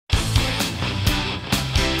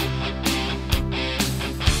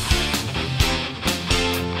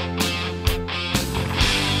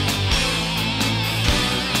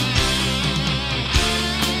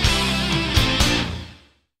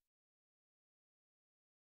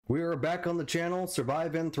We are back on the channel,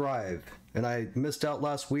 Survive and Thrive, and I missed out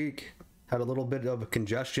last week, had a little bit of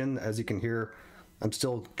congestion. As you can hear, I'm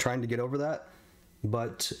still trying to get over that,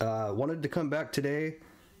 but wanted to come back today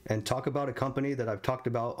and talk about a company that I've talked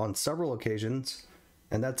about on several occasions,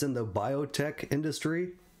 and that's in the biotech industry.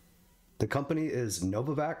 The company is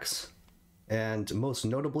Novavax, and most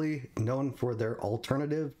notably known for their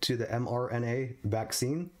alternative to the mRNA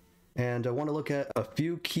vaccine. And I want to look at a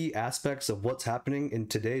few key aspects of what's happening in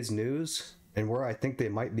today's news and where I think they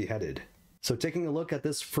might be headed. So taking a look at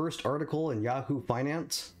this first article in Yahoo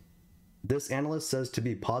Finance, this analyst says to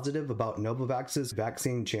be positive about Novavax's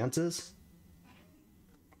vaccine chances.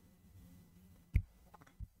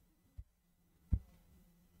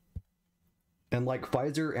 And like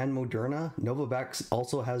Pfizer and Moderna, Novavax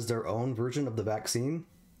also has their own version of the vaccine.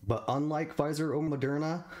 But unlike Pfizer or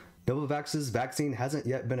Moderna, Novavax's vaccine hasn't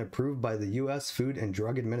yet been approved by the US Food and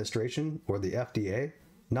Drug Administration, or the FDA,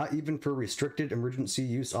 not even for restricted emergency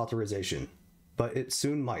use authorization, but it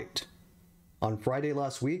soon might. On Friday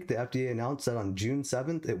last week, the FDA announced that on June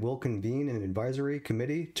 7th, it will convene an advisory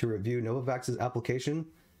committee to review Novavax's application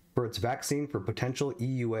for its vaccine for potential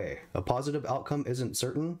EUA. A positive outcome isn't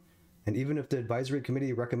certain, and even if the advisory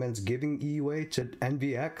committee recommends giving EUA to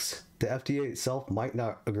NVAX, the FDA itself might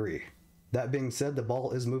not agree. That being said, the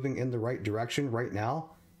ball is moving in the right direction right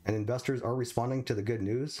now, and investors are responding to the good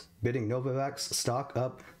news, bidding Novavax stock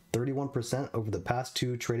up 31% over the past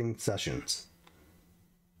 2 trading sessions.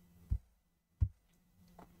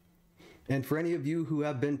 And for any of you who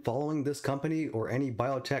have been following this company or any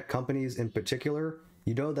biotech companies in particular,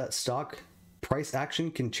 you know that stock price action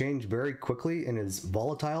can change very quickly and is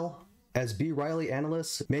volatile. As B. Riley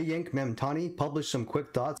analyst Mayank Mamtani published some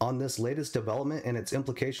quick thoughts on this latest development and its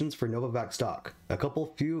implications for Novavax stock. A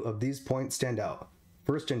few of these points stand out.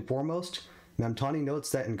 First and foremost, Mamtani notes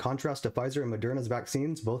that in contrast to Pfizer and Moderna's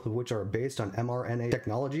vaccines, both of which are based on mRNA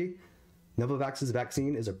technology, Novavax's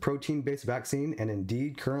vaccine is a protein-based vaccine and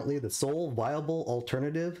indeed currently the sole viable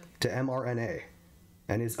alternative to mRNA,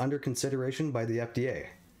 and is under consideration by the FDA.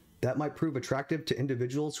 That might prove attractive to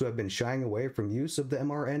individuals who have been shying away from use of the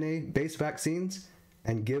mRNA-based vaccines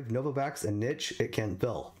and give Novavax a niche it can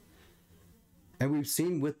fill. And we've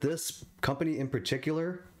seen with this company in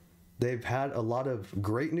particular, they've had a lot of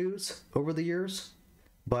great news over the years,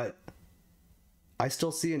 but I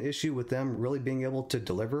still see an issue with them really being able to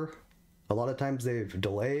deliver. A lot of times they've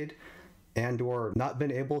delayed and or not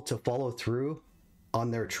been able to follow through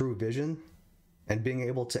on their true vision and being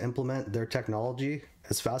able to implement their technology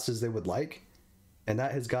as fast as they would like. And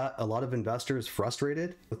that has got a lot of investors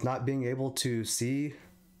frustrated with not being able to see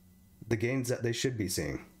the gains that they should be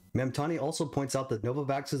seeing. Mamtani also points out that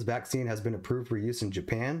Novavax's vaccine has been approved for use in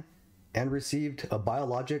Japan and received a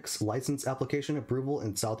biologics license application approval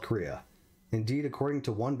in South Korea. Indeed, according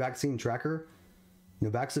to one vaccine tracker,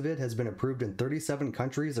 Nuvaxovid has been approved in 37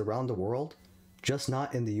 countries around the world, just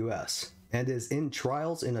not in the US, and is in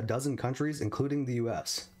trials in a dozen countries, including the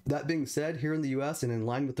US. That being said, here in the US and in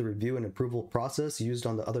line with the review and approval process used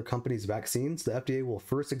on the other companies' vaccines, the FDA will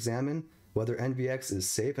first examine whether NVX is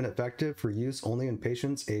safe and effective for use only in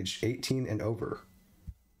patients aged 18 and over.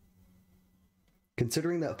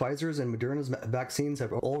 Considering that Pfizer's and Moderna's vaccines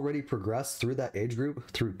have already progressed through that age group,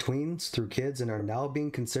 through tweens, through kids, and are now being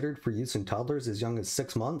considered for use in toddlers as young as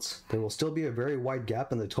 6 months, there will still be a very wide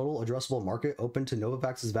gap in the total addressable market open to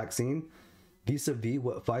Novavax's vaccine vis-a-vis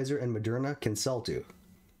what Pfizer and Moderna can sell to.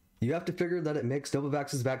 You have to figure that it makes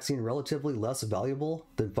Novavax's vaccine relatively less valuable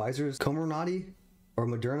than Pfizer's Comirnaty or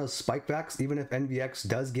Moderna's Spikevax, even if NVX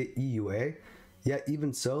does get EUA. Yet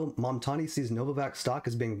even so, Mamtani sees Novavax stock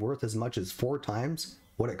as being worth as much as 4 times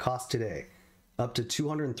what it costs today, up to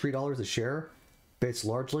 $203 a share, based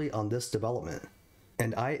largely on this development.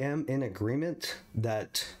 And I am in agreement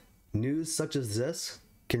that news such as this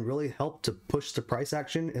can really help to push the price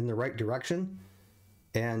action in the right direction.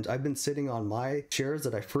 And I've been sitting on my shares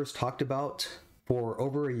that I first talked about for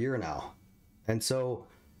over a year now. And so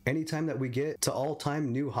anytime that we get to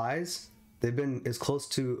all-time new highs, they've been as close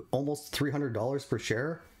to almost $300 per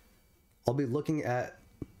share, I'll be looking at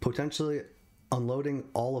potentially unloading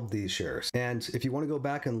all of these shares. And if you want to go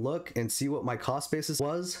back and look and see what my cost basis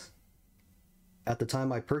was at the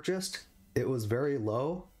time I purchased, it was very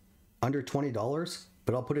low, under $20,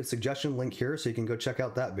 but I'll put a suggestion link here so you can go check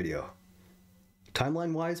out that video.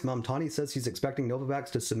 Timeline-wise, Mamtani says he's expecting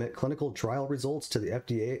Novavax to submit clinical trial results to the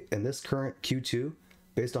FDA in this current Q2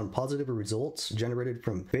 based on positive results generated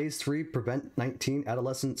from Phase 3 Prevent-19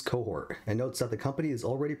 adolescents cohort, and notes that the company is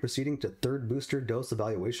already proceeding to 3rd booster dose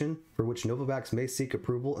evaluation, for which Novavax may seek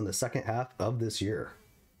approval in the second half of this year.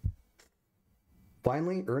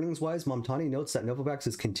 Finally, earnings-wise, Mamtani notes that Novavax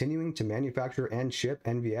is continuing to manufacture and ship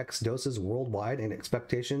NVAX doses worldwide in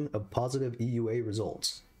expectation of positive EUA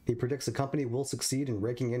results. He predicts the company will succeed in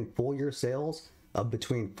raking in full-year sales of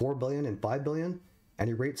between $4 billion and $5 billion, and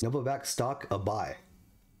he rates Novavax stock a buy.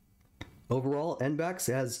 Overall,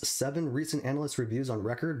 NVAX has 7 recent analyst reviews on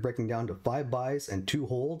record, breaking down to 5 buys and 2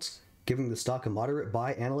 holds, giving the stock a moderate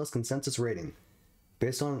buy analyst consensus rating.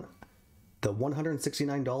 Based on the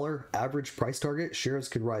 $169 average price target, shares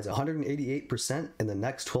could rise 188% in the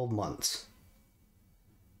next 12 months.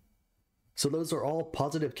 So those are all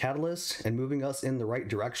positive catalysts and moving us in the right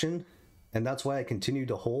direction, and that's why I continue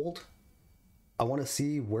to hold. I want to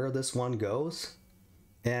see where this one goes,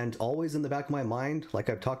 and always in the back of my mind, like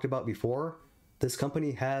I've talked about before, this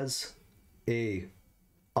company has a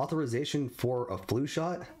authorization for a flu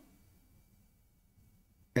shot,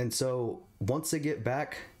 and so once they get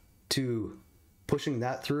back to pushing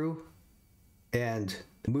that through and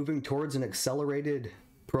moving towards an accelerated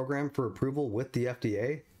program for approval with the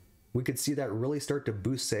FDA, we could see that really start to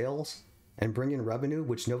boost sales and bring in revenue,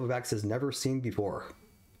 which Novavax has never seen before.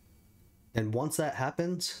 And once that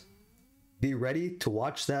happens, be ready to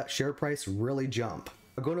watch that share price really jump.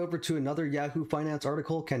 Going over to another Yahoo Finance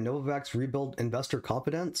article, can Novavax rebuild investor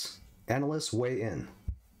confidence? Analysts weigh in.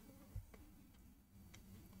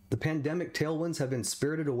 The pandemic tailwinds have been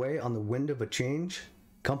spirited away on the wind of a change.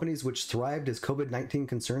 Companies which thrived as COVID-19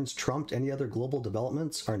 concerns trumped any other global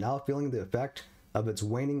developments are now feeling the effect of its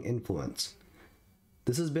waning influence.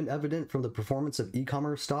 This has been evident from the performance of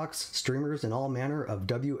e-commerce stocks, streamers, and all manner of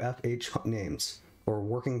WFH names, or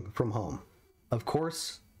working from home. Of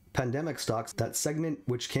course, pandemic stocks, that segment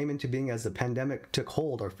which came into being as the pandemic took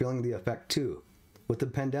hold, are feeling the effect too. With the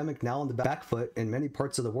pandemic now on the back foot in many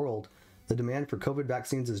parts of the world, the demand for COVID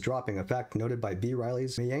vaccines is dropping, a fact noted by B.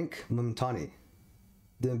 Riley's Mayank Mamtani.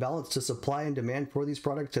 The imbalance to supply and demand for these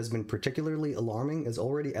products has been particularly alarming, as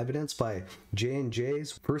already evidenced by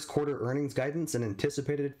J&J's first quarter earnings guidance and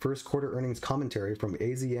anticipated first quarter earnings commentary from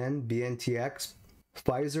AZN, BNTX,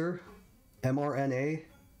 Pfizer, mRNA,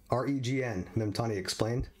 REGN, Mamtani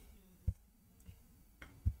explained.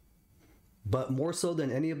 But more so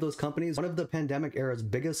than any of those companies, one of the pandemic era's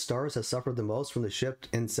biggest stars has suffered the most from the shift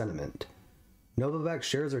in sentiment. Novavax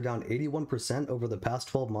shares are down 81% over the past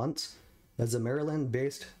 12 months, as the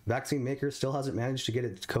Maryland-based vaccine maker still hasn't managed to get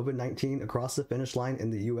its COVID-19 across the finish line in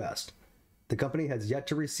the US. The company has yet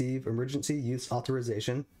to receive emergency use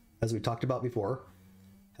authorization, as we talked about before.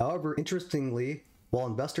 However, interestingly, while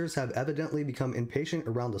investors have evidently become impatient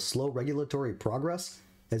around the slow regulatory progress,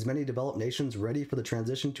 as many developed nations ready for the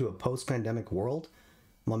transition to a post-pandemic world,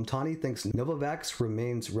 Mamtani thinks Novavax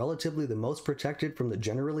remains relatively the most protected from the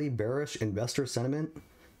generally bearish investor sentiment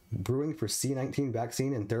brewing for C-19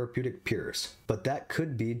 vaccine and therapeutic peers. But that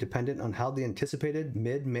could be dependent on how the anticipated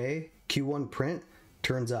mid-May Q1 print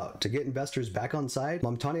turns out. To get investors back on side,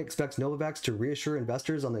 Mamtani expects Novavax to reassure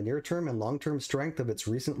investors on the near-term and long-term strength of its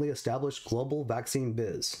recently established global vaccine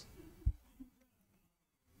biz.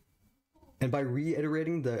 And by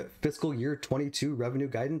reiterating the fiscal year 22 revenue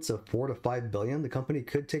guidance of $4 to $5 billion, the company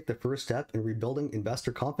could take the first step in rebuilding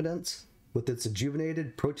investor confidence, with its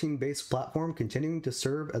rejuvenated protein-based platform continuing to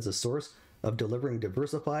serve as a source of delivering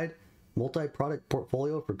diversified, multi-product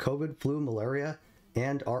portfolio for COVID, flu, malaria,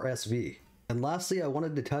 and RSV. And lastly, I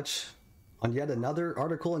wanted to touch on yet another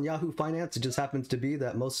article in Yahoo Finance. It just happens to be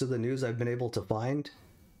that most of the news I've been able to find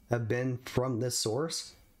have been from this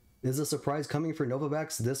source. Is a surprise coming for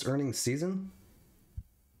Novavax this earnings season?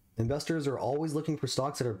 Investors are always looking for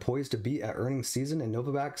stocks that are poised to beat at earnings season, and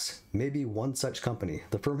Novavax may be one such company.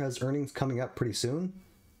 The firm has earnings coming up pretty soon,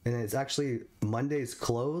 and it's actually Monday's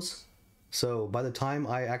close. So by the time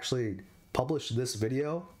I actually publish this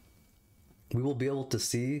video, we will be able to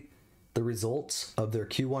see the results of their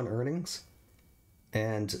Q1 earnings,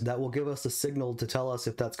 and that will give us a signal to tell us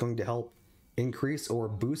if that's going to help increase or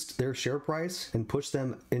boost their share price and push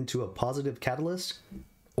them into a positive catalyst,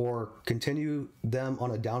 or continue them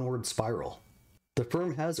on a downward spiral. The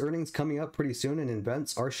firm has earnings coming up pretty soon, and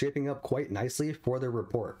events are shaping up quite nicely for their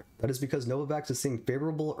report. That is because Novavax is seeing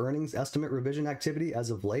favorable earnings estimate revision activity as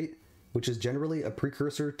of late, which is generally a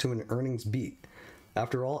precursor to an earnings beat.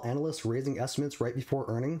 After all, analysts raising estimates right before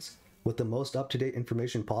earnings with the most up-to-date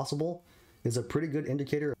information possible is a pretty good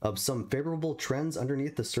indicator of some favorable trends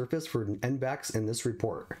underneath the surface for NVAX in this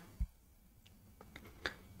report.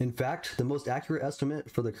 In fact, the most accurate estimate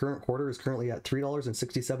for the current quarter is currently at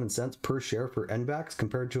 $3.67 per share for NVAX,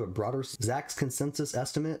 compared to a broader Zacks consensus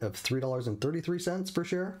estimate of $3.33 per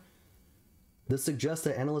share. This suggests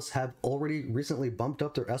that analysts have already recently bumped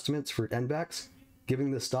up their estimates for NVAX, giving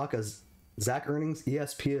the stock a Zack earnings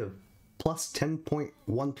ESP of plus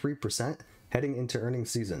 10.13% heading into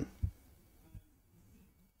earnings season.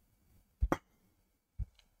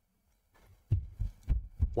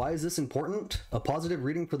 Why is this important? A positive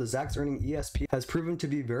reading for the Zacks earning ESP has proven to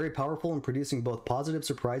be very powerful in producing both positive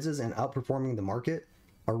surprises and outperforming the market.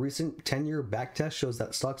 Our recent 10-year backtest shows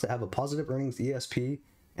that stocks that have a positive earnings ESP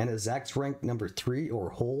and a Zacks rank number 3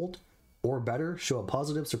 or hold or better show a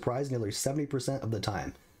positive surprise nearly 70% of the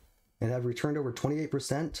time and have returned over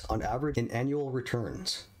 28% on average in annual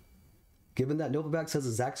returns. Given that Novavax has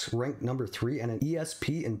a Zacks rank number 3 and an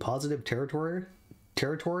ESP in positive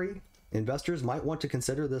territory, investors might want to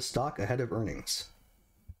consider this stock ahead of earnings.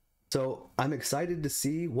 So I'm excited to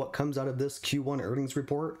see what comes out of this Q1 earnings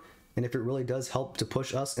report and if it really does help to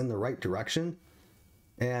push us in the right direction.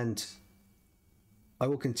 And I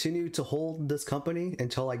will continue to hold this company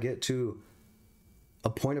until I get to a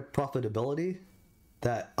point of profitability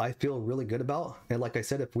that I feel really good about. And like I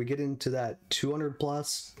said, if we get into that 200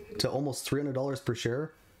 plus to almost $300 per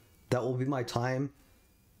share, that will be my time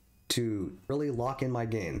to really lock in my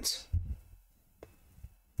gains.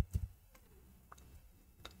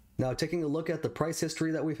 Now, taking a look at the price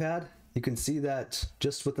history that we've had, you can see that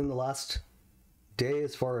just within the last day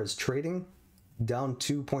as far as trading, down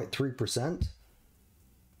 2.3%,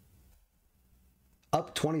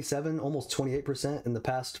 up 27, almost 28% in the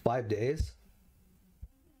past 5 days,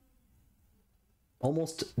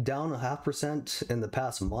 almost down 0.5% in the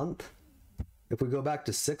past month. If we go back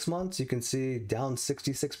to 6 months, you can see down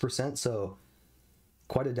 66%, so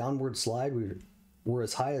quite a downward slide. We're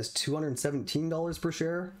as high as $217 per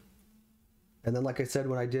share. And then, like I said,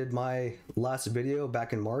 when I did my last video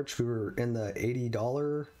back in March, we were in the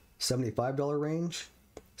 $80, $75 range.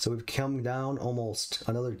 So we've come down almost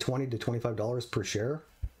another $20 to $25 per share.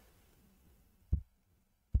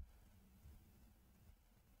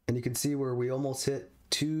 And you can see where we almost hit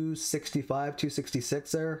 265,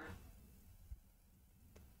 266 there.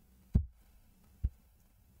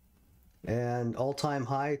 And all-time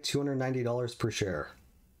high, $290 per share.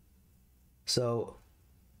 So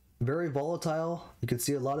very volatile. You can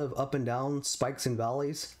see a lot of up and down, spikes and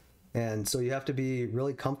valleys. And so you have to be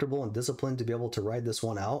really comfortable and disciplined to be able to ride this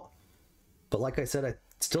one out. But like I said, I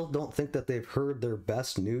still don't think that they've heard their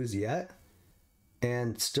best news yet.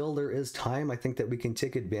 And still there is time. I think that we can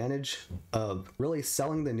take advantage of really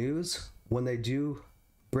selling the news when they do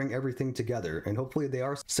bring everything together. And hopefully they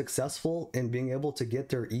are successful in being able to get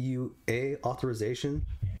their EUA authorization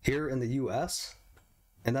here in the US.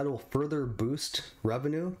 And that will further boost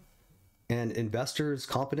revenue and investors'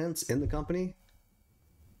 confidence in the company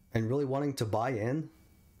and really wanting to buy in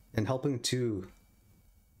and helping to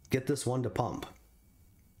get this one to pump.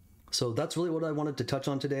 So that's really what I wanted to touch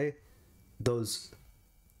on today. Those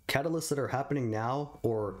catalysts that are happening now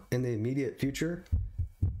or in the immediate future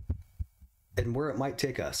and where it might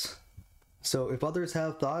take us. So if others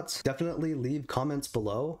have thoughts, definitely leave comments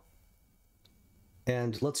below.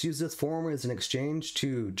 And let's use this forum as an exchange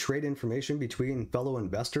to trade information between fellow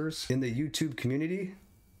investors in the YouTube community.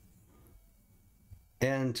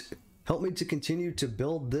 And help me to continue to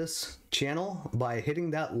build this channel by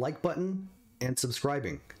hitting that like button and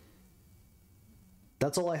subscribing.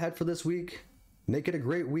 That's all I had for this week. Make it a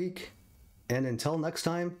great week. And until next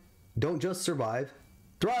time, don't just survive,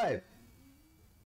 thrive!